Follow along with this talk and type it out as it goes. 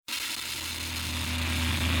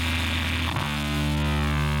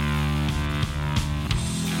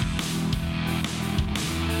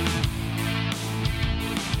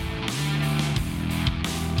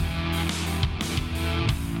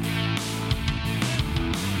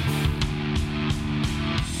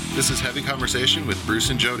This is Heavy Conversation with Bruce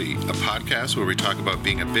and Jody, a podcast where we talk about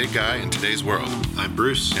being a big guy in today's world. I'm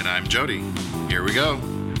Bruce. And I'm Jody. Here we go. All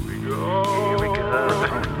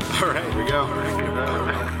right, here we go. All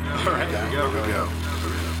right, here we go.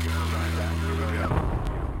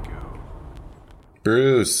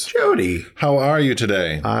 Bruce. Jody. How are you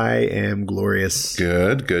today? I am glorious.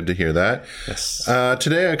 Good to hear that. Yes.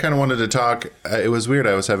 Today I kind of wanted to talk. It was weird.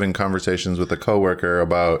 I was having conversations with a coworker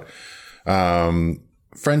about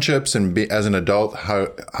friendships and as an adult,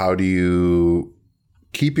 how do you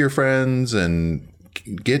keep your friends and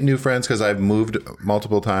get new friends? Because I've moved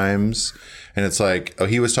multiple times, and it's like,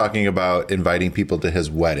 he was talking about inviting people to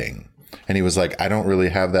his wedding, and he was like, I don't really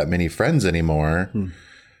have that many friends anymore.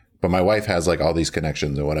 But my wife has like all these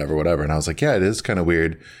connections and whatever. And I was like, yeah, it is kind of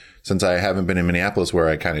weird since I haven't been in Minneapolis where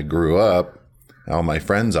I kind of grew up. All my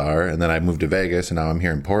friends are. And then I moved to Vegas and now I'm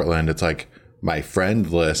here in Portland. It's like my friend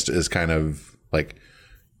list is kind of like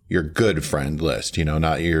your good friend list,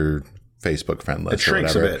 not your Facebook friend list. It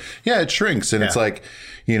shrinks or whatever. a bit. Yeah, it shrinks. And it's like,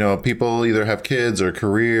 people either have kids or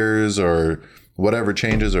careers or whatever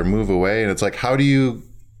changes or move away. And it's like, how do you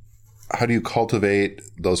cultivate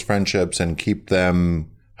those friendships and keep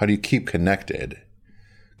them? How do you keep connected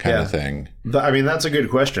kind of thing? That's a good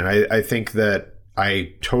question. I think that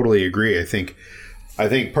I totally agree. I think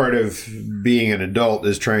part of being an adult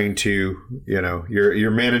is trying to, you're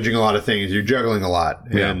managing a lot of things. You're juggling a lot.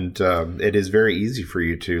 Yeah. And it is very easy for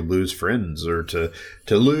you to lose friends or to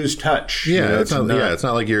lose touch. Yeah, it's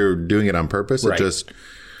not like you're doing it on purpose. Right. It just,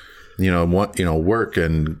 work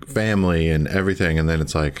and family and everything. And then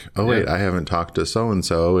it's like, oh, wait, I haven't talked to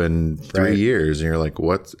so-and-so in 3 years. And you're like,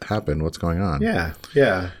 what's happened? What's going on? Yeah.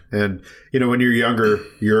 Yeah. And, when you're younger,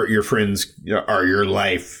 your friends are your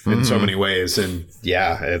life in so many ways. And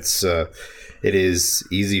it is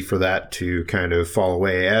easy for that to kind of fall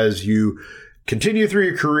away as you continue through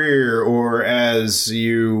your career or as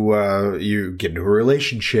you get into a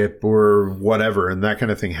relationship or whatever, and that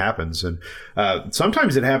kind of thing happens. And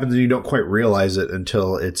sometimes it happens and you don't quite realize it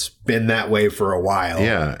until it's been that way for a while.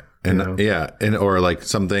 Yeah. And or like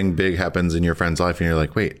something big happens in your friend's life and you're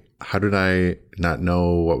like, wait, how did I not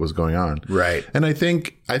know what was going on? Right. And I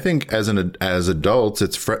think as adults,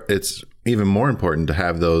 it's even more important to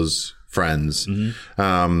have those friends,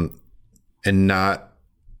 and not.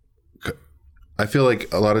 I feel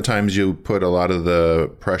like a lot of times you put a lot of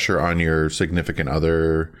the pressure on your significant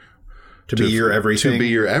other to be your everything.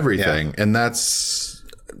 Yeah. And that's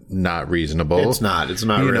not reasonable. It's not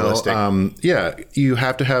realistic. You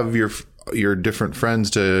have to have your different friends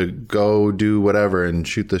to go do whatever and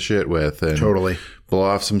shoot the shit with and totally blow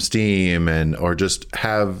off some steam or just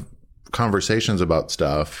have conversations about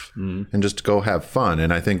stuff and just go have fun.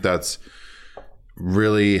 And I think that's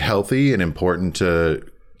really healthy and important to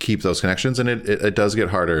keep those connections, and it does get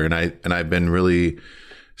harder, and I've been really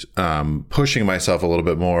pushing myself a little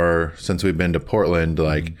bit more since we've been to Portland,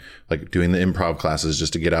 like doing the improv classes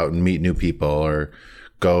just to get out and meet new people, or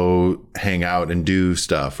go hang out and do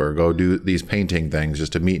stuff, or go do these painting things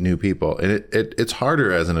just to meet new people. And it's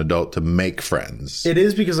harder as an adult to make friends. It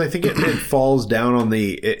is, because I think it falls down on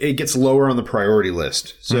it gets lower on the priority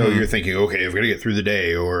list. So you're thinking, okay, I've got to get through the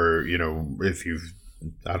day, or if you've,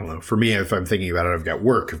 I don't know. For me, if I'm thinking about it, I've got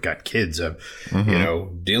work, I've got kids, I'm,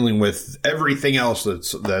 dealing with everything else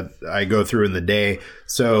that I go through in the day.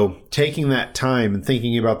 So taking that time and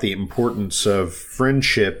thinking about the importance of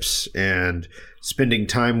friendships and spending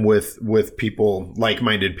time with people,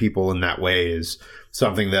 like-minded people in that way, is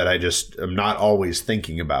something that I just am not always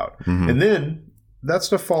thinking about. And then that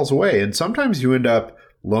stuff falls away. And sometimes you end up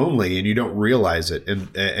lonely and you don't realize it, and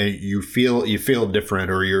you feel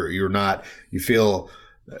different, or you feel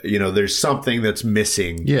there's something that's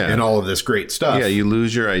missing in all of this great stuff. Yeah, you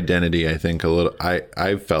lose your identity, I think, a little.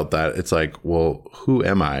 I felt that. It's like, well, who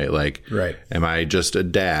am I? Like, right. Am I just a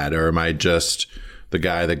dad, or am I just the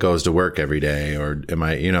guy that goes to work every day, or am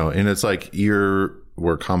I, and it's like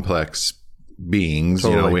we're complex beings.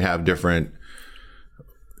 Totally. We have different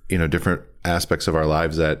aspects of our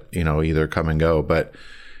lives that, either come and go.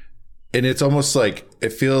 And it's almost like,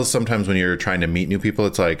 it feels sometimes when you're trying to meet new people,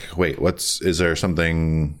 it's like, wait, is there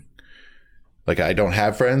something, like, I don't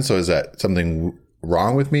have friends? So is that something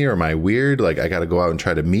wrong with me, or am I weird? Like, I got to go out and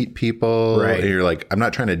try to meet people. Right. And you're like, I'm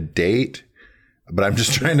not trying to date, but I'm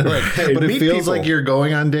just trying to but it feels people. like you're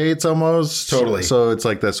going on dates almost. Totally. So it's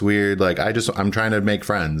like this weird, like, I'm trying to make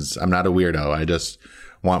friends. I'm not a weirdo. I just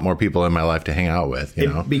want more people in my life to hang out with.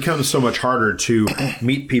 It becomes so much harder to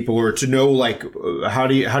meet people, or to know, like, how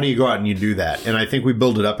do you go out and you do that? And I think we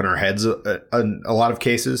build it up in our heads in a lot of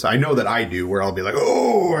cases. I know that I do, where I'll be like,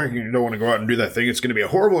 oh, I don't want to go out and do that thing. It's going to be a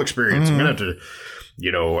horrible experience. I'm going to have to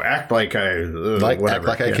act like I whatever. Act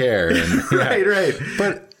like I care. And, yeah. Right.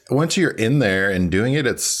 But once you're in there and doing it,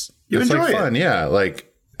 it's like fun. Yeah.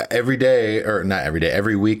 Like every day, or not every day,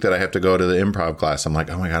 every week that I have to go to the improv class, I'm like,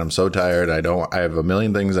 oh my God, I'm so tired. I have a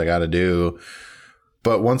million things I got to do.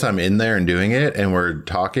 But once I'm in there and doing it and we're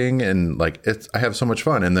talking and like I have so much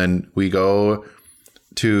fun. And then we go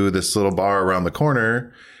to this little bar around the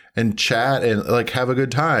corner and chat and like have a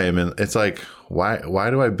good time. And it's like, why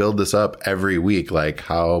do I build this up every week? Like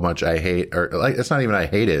how much I hate, or like, it's not even I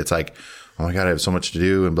hate it. It's like, oh my God, I have so much to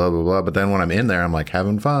do and blah, blah, blah. But then when I'm in there, I'm like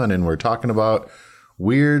having fun and we're talking about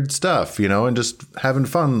weird stuff, and just having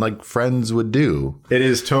fun like friends would do. It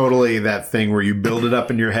is totally that thing where you build it up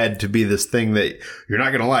in your head to be this thing that you're not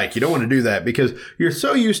going to like. You don't want to do that because you're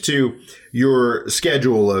so used to your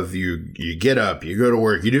schedule of you get up, you go to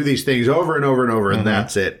work, you do these things over and over and over, and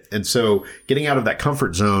that's it. And so getting out of that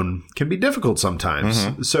comfort zone can be difficult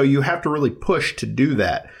sometimes. So you have to really push to do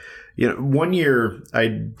that. One year I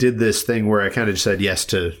did this thing where I kind of said yes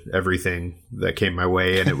to everything that came my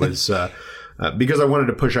way, and it was because I wanted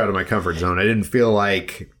to push out of my comfort zone. I didn't feel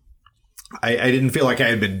like I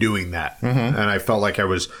had been doing that, and I felt like it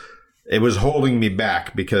was holding me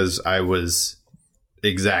back because I was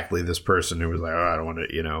exactly this person who was like, oh, I don't want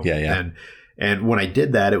to, Yeah. And when I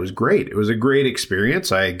did that, it was great. It was a great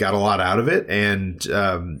experience. I got a lot out of it, and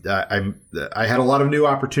I had a lot of new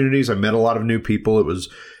opportunities. I met a lot of new people.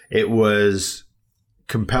 It was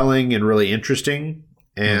compelling and really interesting.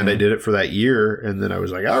 And I did it for that year, and then I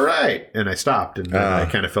was like, all right. And I stopped, and then I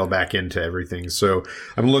kind of fell back into everything. So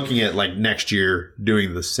I'm looking at like next year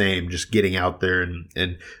doing the same, just getting out there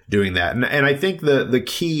and doing that. And I think the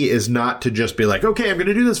key is not to just be like, okay, I'm going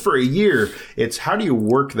to do this for a year. It's how do you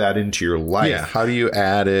work that into your life? Yeah. How do you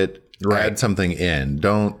add something in?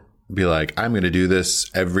 Don't be like, I'm going to do this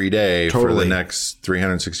every day for the next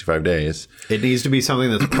 365 days. It needs to be something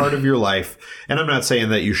that's part of your life. And I'm not saying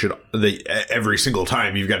that you should, every single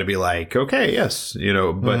time you've got to be like, okay, yes,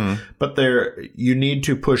 but you need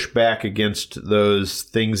to push back against those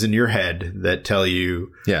things in your head that tell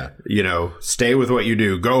you, stay with what you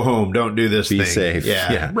do, go home, don't do this thing. Be safe.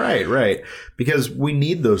 Yeah. Right. Because we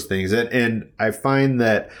need those things. And I found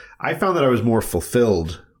that I was more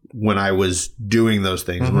fulfilled when I was doing those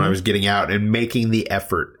things, when I was getting out and making the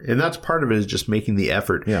effort. And that's part of it, is just making the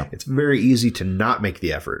effort. Yeah. It's very easy to not make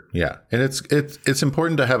the effort. Yeah. And it's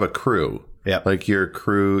important to have a crew. Yeah. Like your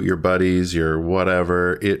crew, your buddies, your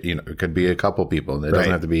whatever. It could be a couple people. It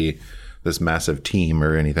doesn't have to be this massive team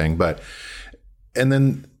or anything. And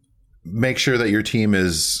then make sure that your team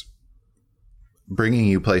is bringing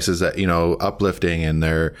you places that, uplifting, and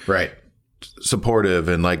they're supportive,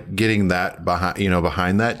 and like getting that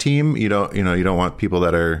behind that team. You don't want people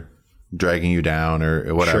that are dragging you down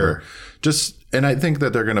or whatever. Sure. And I think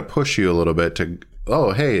that they're going to push you a little bit to,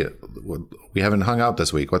 oh, hey, we haven't hung out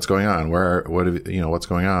this week. What's going on? What's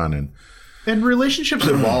going on? And relationships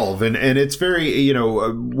evolve, and it's very,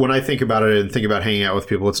 when I think about it and think about hanging out with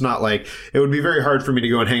people, it's not like, it would be very hard for me to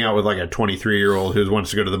go and hang out with like a 23-year-old who wants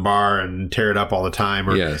to go to the bar and tear it up all the time,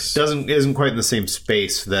 or isn't quite in the same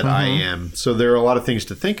space that I am. So there are a lot of things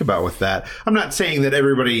to think about with that. I'm not saying that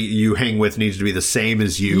everybody you hang with needs to be the same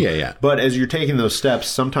as you. Yeah. But as you're taking those steps,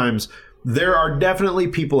 sometimes there are definitely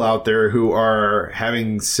people out there who are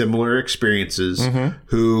having similar experiences,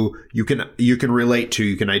 who you can relate to,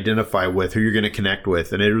 you can identify with, who you're going to connect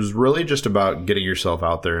with. And it was really just about getting yourself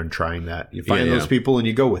out there and trying that. You find those people and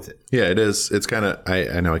you go with it. Yeah, it is. It's kind of,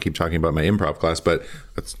 I know I keep talking about my improv class, but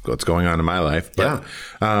that's what's going on in my life. But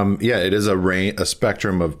it is a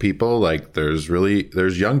spectrum of people. Like there's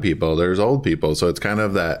young people, there's old people. So it's kind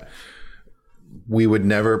of that we would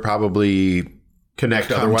never probably come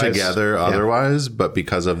together otherwise, but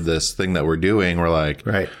because of this thing that we're doing, we're like,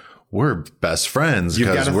 we're best friends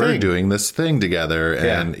because we're doing this thing together.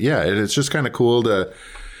 And it's just kind of cool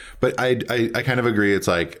but I kind of agree. It's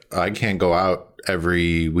like, I can't go out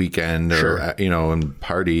every weekend or, and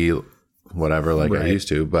party, whatever, like I used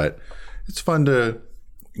to, but it's fun to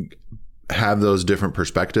have those different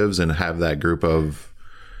perspectives and have that group of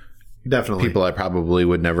people I probably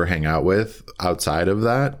would never hang out with outside of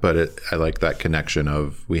that. But I like that connection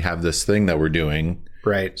of, we have this thing that we're doing.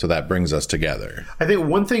 Right. So that brings us together. I think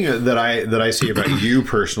one thing that I see about you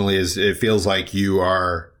personally is it feels like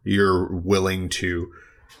you're willing to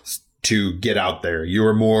get out there.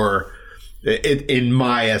 You're more, in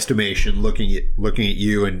my estimation, looking at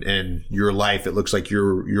you and your life, it looks like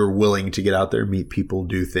you're willing to get out there, meet people,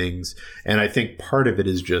 do things. And I think part of it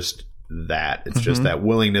is just that. It's just that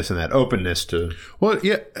willingness and that openness to. Well,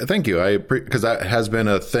 yeah, thank you. Because that has been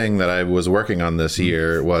a thing that I was working on this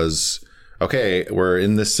year, was okay, we're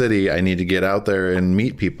in this city. I need to get out there and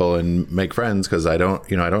meet people and make friends because I don't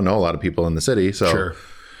know a lot of people in the city. So, Sure.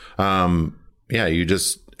 Yeah,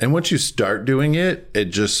 and once you start doing it, it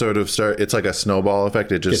just sort of it's like a snowball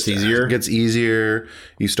effect. It just gets easier.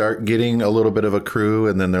 You start getting a little bit of a crew,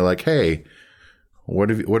 and then they're like, hey, what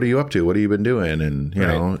are you up to? What have you been doing? And, you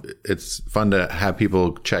know, it's fun to have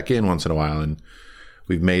people check in once in a while. And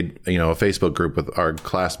we've made, a Facebook group with our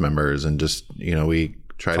class members, and just, we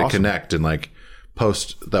try to connect and like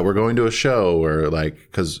post that we're going to a show, or like,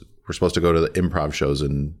 because we're supposed to go to the improv shows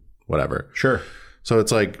and whatever. Sure. So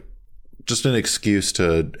it's like just an excuse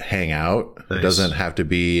to hang out. Nice. It doesn't have to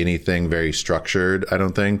be anything very structured, I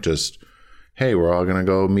don't think. Just, hey, we're all going to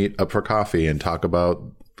go meet up for coffee and talk about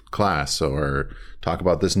class, or talk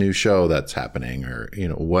about this new show that's happening, or,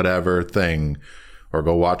 whatever thing, or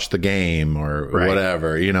go watch the game, or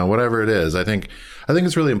whatever, whatever it is. I think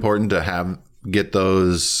it's really important to get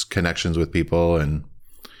those connections with people, and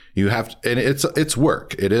you have to, and it's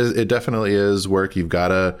work. It definitely is work. You've got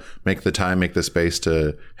to make the time, make the space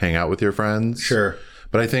to hang out with your friends. Sure.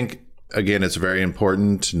 But I think, again, it's very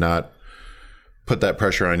important to not put that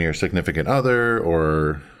pressure on your significant other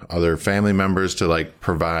or other family members to like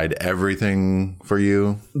provide everything for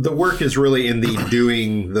you. The work is really in the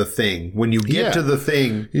doing the thing. When you get to the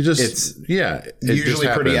thing, it's usually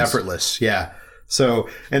pretty effortless. Yeah. So,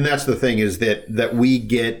 and that's the thing, is that we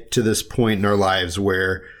get to this point in our lives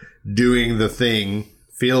where doing the thing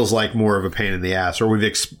feels like more of a pain in the ass, or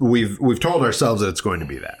we've told ourselves that it's going to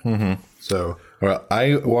be that. Mm-hmm. So, well,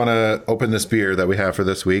 I want to open this beer that we have for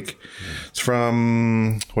this week. It's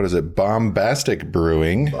from, what is it? Bombastic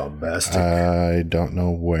Brewing. Bombastic. I don't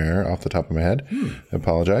know where off the top of my head. I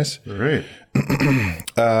apologize. All right.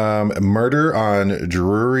 Murder on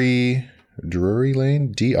Drury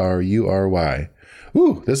Lane, Drury.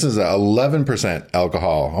 Ooh, this is 11%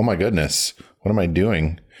 alcohol. Oh my goodness. What am I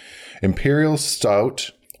doing? Imperial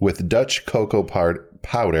Stout with Dutch cocoa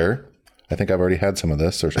powder. I think I've already had some of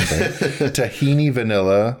this or something. Tahini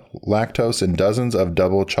vanilla, lactose, and dozens of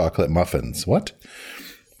double chocolate muffins. What?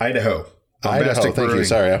 Idaho. Thank you.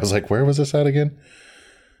 Sorry. I was like, where was this at again?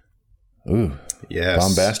 Ooh. Yes.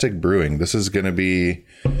 Bombastic Brewing. This is going to be,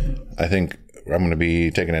 I think I'm going to be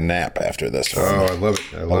taking a nap after this one. Oh, I love it.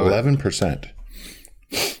 11%.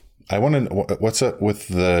 I want to, what's up with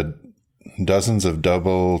the dozens of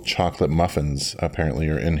double chocolate muffins apparently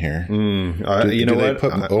are in here. You know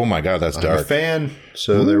what? Oh my God, that's dark. I'm a fan.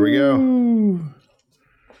 So there we go.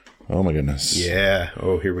 Oh my goodness. Yeah.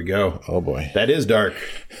 Oh, here we go. Oh boy. That is dark.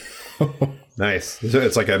 Nice. So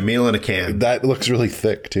it's like a meal in a can. That looks really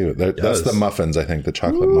thick too. That's the muffins, I think. The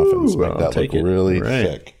chocolate muffins make that look really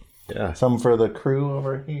thick. Yeah. Some for the crew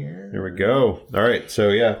over here. Here we go. All right. So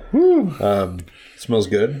yeah. Smells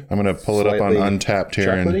good. I'm going to pull it up on Untapped here.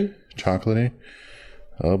 Chocolatey? Chocolatey.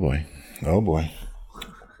 Oh boy. Oh boy.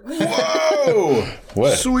 Whoa!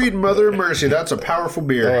 What? Sweet mother mercy. That's a powerful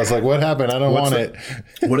beer. Oh, I was like, what happened? I don't want it.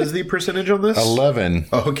 What is the percentage on this? 11.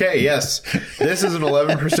 Okay, yes. This is an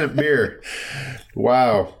 11% beer.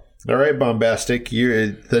 Wow. All right, Bombastic.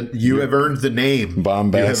 You have earned the name.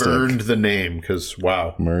 Bombastic. You have earned the name because,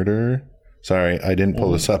 wow. Murder. Sorry, I didn't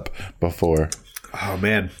pull this up before. Oh,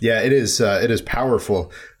 man. Yeah, it is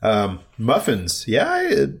powerful. Muffins.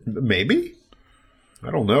 Yeah, maybe. I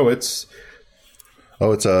don't know. It's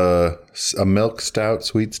a milk stout,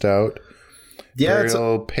 sweet stout. Yeah,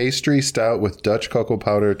 Imperial pastry stout with Dutch cocoa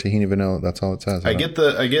powder, tahini vanilla. That's all it says. I get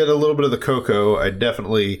a little bit of the cocoa. I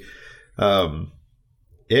definitely.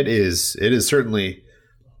 It is certainly.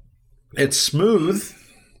 It's smooth,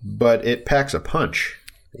 but it packs a punch.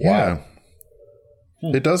 Wow.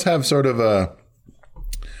 Yeah. It does have sort of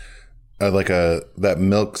that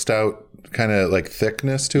milk stout kind of like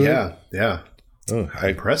thickness to it. Yeah, yeah. Oh,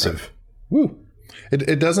 impressive. Woo.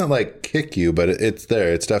 It doesn't like kick you, but it's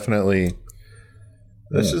there. It's definitely.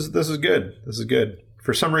 This is good. This is good.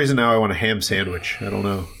 For some reason now I want a ham sandwich. I don't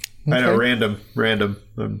know. Okay. I know, random.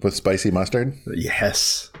 With spicy mustard?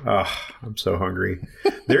 Yes. Oh, I'm so hungry.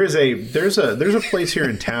 There's a place here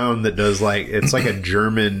in town that does it's like a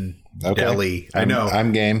German deli. I know.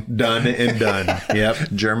 I'm game. Done and done.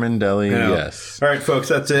 Yep. German deli, yes. All right, folks,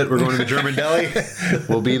 that's it. We're going to the German deli.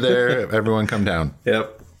 We'll be there. Everyone come down.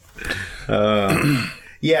 Yep.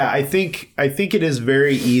 Yeah, I think it is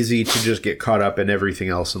very easy to just get caught up in everything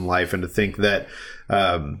else in life and to think that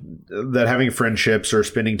that having friendships or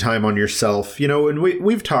spending time on yourself, and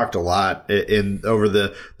we've talked a lot over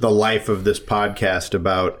the life of this podcast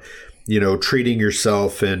about, treating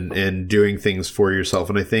yourself and doing things for yourself.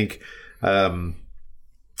 And I think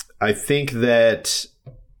that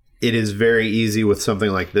it is very easy with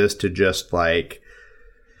something like this to just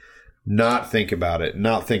not think about it,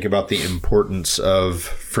 not think about the importance of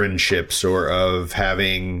friendships or of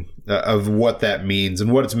having of what that means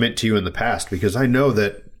and what it's meant to you in the past. Because I know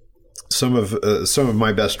that some of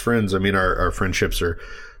my best friends, I mean, our friendships are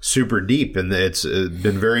super deep, and it's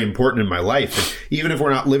been very important in my life. And even if we're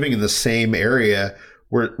not living in the same area,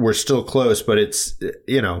 we're still close. But it's,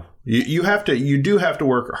 you know, you do have to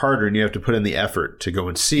work harder, and you have to put in the effort to go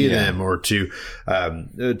and see them, or to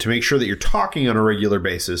make sure that you're talking on a regular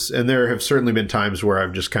basis. And there have certainly been times where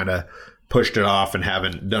I've just kind of pushed it off and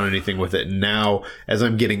haven't done anything with it. And now, as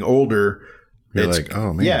I'm getting older, You're like,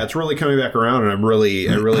 oh man, yeah, it's really coming back around, and I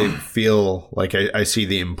really feel like I see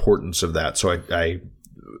the importance of that. So I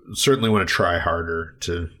certainly want to try harder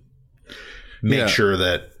to make sure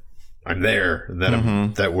that I'm there and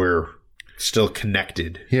that that we're still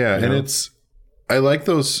connected. Yeah, you know? and I like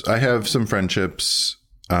those. I have some friendships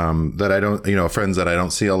that I don't, friends that I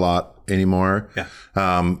don't see a lot anymore. Yeah.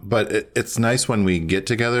 But it's nice when we get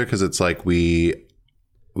together, because it's like we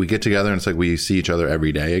get together and it's like we see each other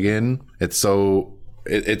every day again. It's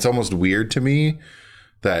almost weird to me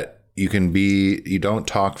that you don't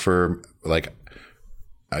talk for like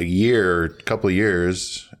a year, couple of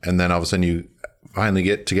years, and then all of a sudden you finally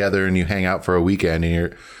get together and you hang out for a weekend, and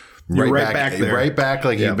you're right back there. Right back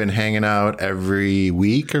like you've been hanging out every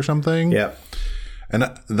week or something. Yeah. And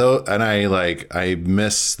I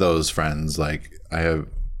miss those friends. Like I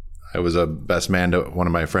was a best man to one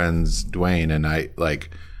of my friends, Dwayne, and I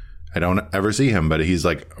don't ever see him, but he's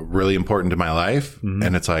like really important to my life. Mm-hmm.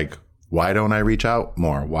 And it's like, why don't I reach out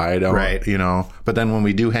more? Why don't, but then when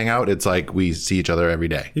we do hang out, it's like we see each other every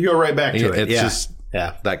day. You go right back to it. It's just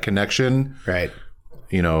that connection, right?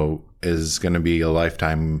 Is going to be a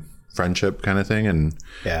lifetime friendship kind of thing. And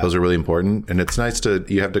those are really important. And it's nice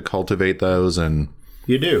you have to cultivate those, and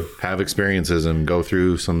you do have experiences and go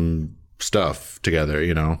through some stuff together.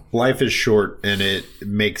 Life is short, and it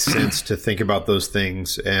makes sense to think about those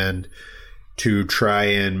things and to try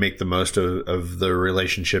and make the most of the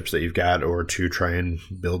relationships that you've got, or to try and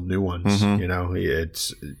build new ones. Mm-hmm.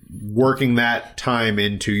 It's working that time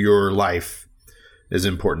into your life is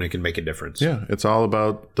important. It can make a difference. Yeah. It's all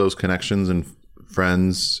about those connections and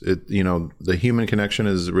friends. The human connection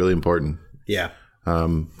is really important. Yeah.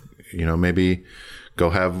 Maybe go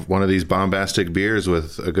have one of these bombastic beers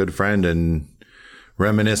with a good friend and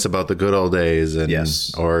reminisce about the good old days, and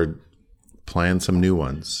or plan some new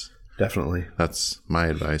ones. Definitely. That's my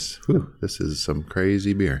advice. Whew, this is some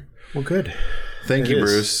crazy beer. Well, good. Thank you,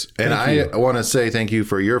 Bruce. And I want to say thank you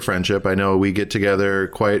for your friendship. I know we get together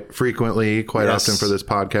quite frequently, quite often for this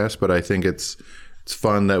podcast, but I think it's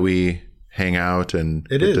fun that we hang out and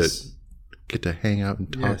get to hang out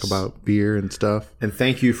and talk about beer and stuff. And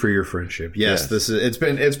thank you for your friendship. Yes. It's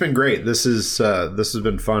been great. This has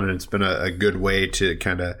been fun, and it's been a good way to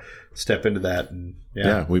kind of step into that. And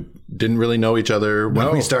we didn't really know each other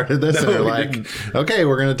when we started this. And we're like, okay,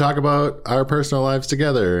 we're going to talk about our personal lives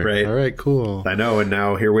together. Right. All right, cool. I know. And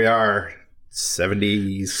now here we are,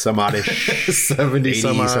 70 some oddish, 70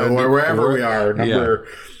 some odd, or wherever we are, number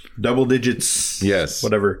double digits. Yes.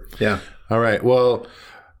 Whatever. Yeah. All right. Well,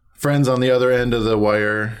 friends on the other end of the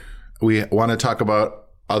wire, we want to talk about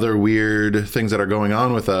other weird things that are going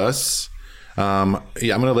on with us. I'm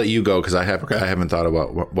going to let you go because I haven't thought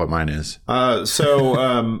about what mine is. Mine's a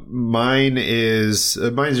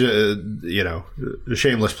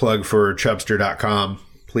shameless plug for Chubster.com.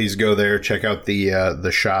 Please go there, check out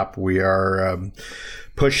the shop. We are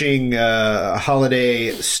pushing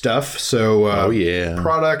holiday stuff. So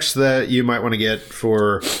products that you might want to get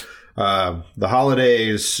for the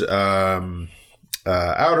holidays,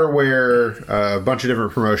 outerwear, a bunch of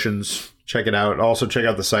different promotions. Check it out. Also check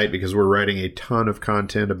out the site, because we're writing a ton of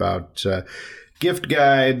content about gift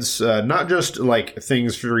guides, not just like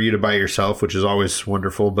things for you to buy yourself, which is always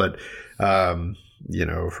wonderful, but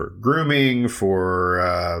for grooming, for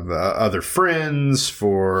other friends,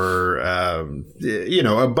 for a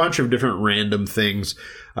bunch of different random things.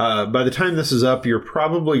 By the time this is up, you're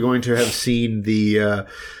probably going to have seen the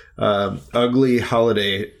ugly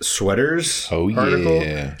holiday sweaters article.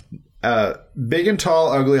 Yeah. Big and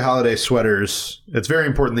tall, ugly holiday sweaters. It's very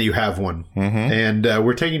important that you have one. Mm-hmm. And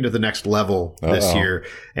we're taking it to the next level this year.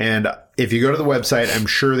 And if you go to the website, I'm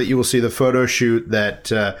sure that you will see the photo shoot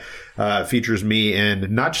that features me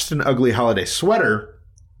in not just an ugly holiday sweater,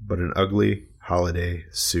 but an ugly holiday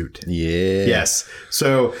suit. Yeah. Yes.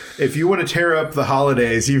 So if you want to tear up the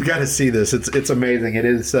holidays, you've got to see this. It's amazing. It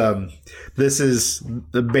is. This is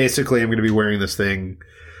basically, I'm going to be wearing this thing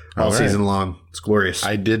all season long. It's glorious.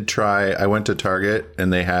 I went to Target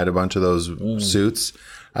and they had a bunch of those suits.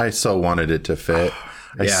 I so wanted it to fit.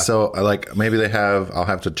 Maybe they have. I'll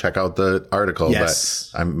have to check out the article.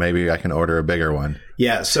 Yes. But maybe I can order a bigger one.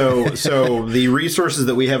 Yeah. So the resources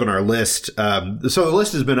that we have on our list. So the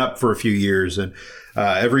list has been up for a few years, and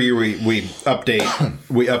every year we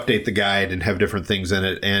update the guide and have different things in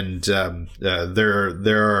it. And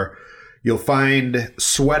there are. You'll find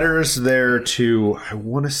sweaters there to, I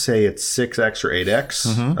want to say it's 6X or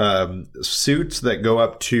 8X, suits that go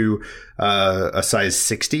up to a size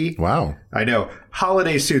 60. Wow. I know.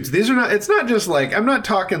 Holiday suits. These are not, it's not just like, I'm not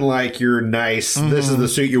talking like you're nice. This is the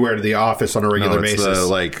suit you wear to the office on a regular basis.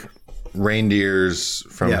 The, reindeers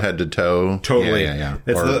from head to toe. Totally. Yeah.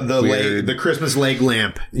 It's the Christmas leg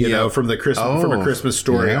lamp, you know, from the from a Christmas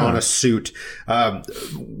Story on a suit.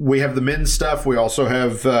 We have the men's stuff. We also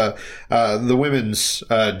have the women's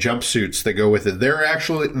jumpsuits that go with it. There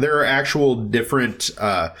are actual different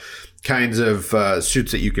kinds of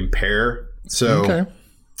suits that you can pair. So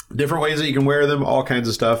different ways that you can wear them, all kinds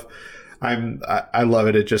of stuff. I love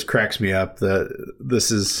it. It just cracks me up.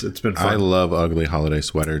 It's been fun. I love ugly holiday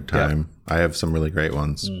sweater time. Yeah. I have some really great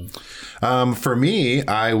ones. For me,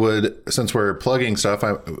 I would, since we're plugging stuff,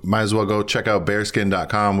 I might as well go check out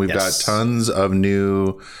bearskin.com. We've got tons of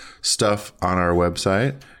new stuff on our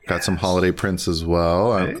website. Got some holiday prints as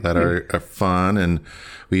well that are fun. And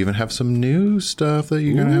we even have some new stuff that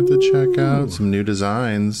you're going to have to check out, some new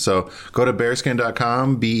designs. So go to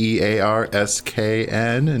bearskin.com, BEARSKN,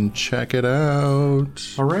 and check it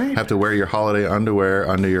out. All right. Have to wear your holiday underwear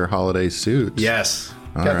under your holiday suit. Yes.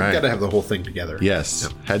 All right. Got to have the whole thing together. Yes.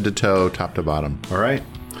 Yep. Head to toe, top to bottom. All right.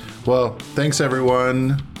 Well, thanks,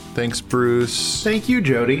 everyone. Thanks, Bruce. Thank you,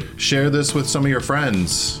 Jody. Share this with some of your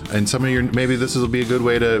friends and maybe this will be a good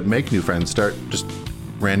way to make new friends. Start just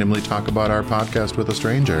randomly talk about our podcast with a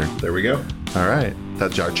stranger. There we go. All right.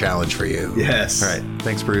 That's our challenge for you. Yes. All right.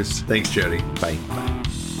 Thanks, Bruce. Thanks, Jody. Bye.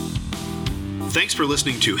 Thanks for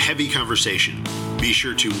listening to Heavy Conversation. Be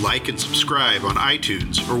sure to like and subscribe on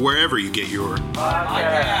iTunes or wherever you get your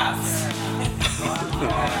podcasts.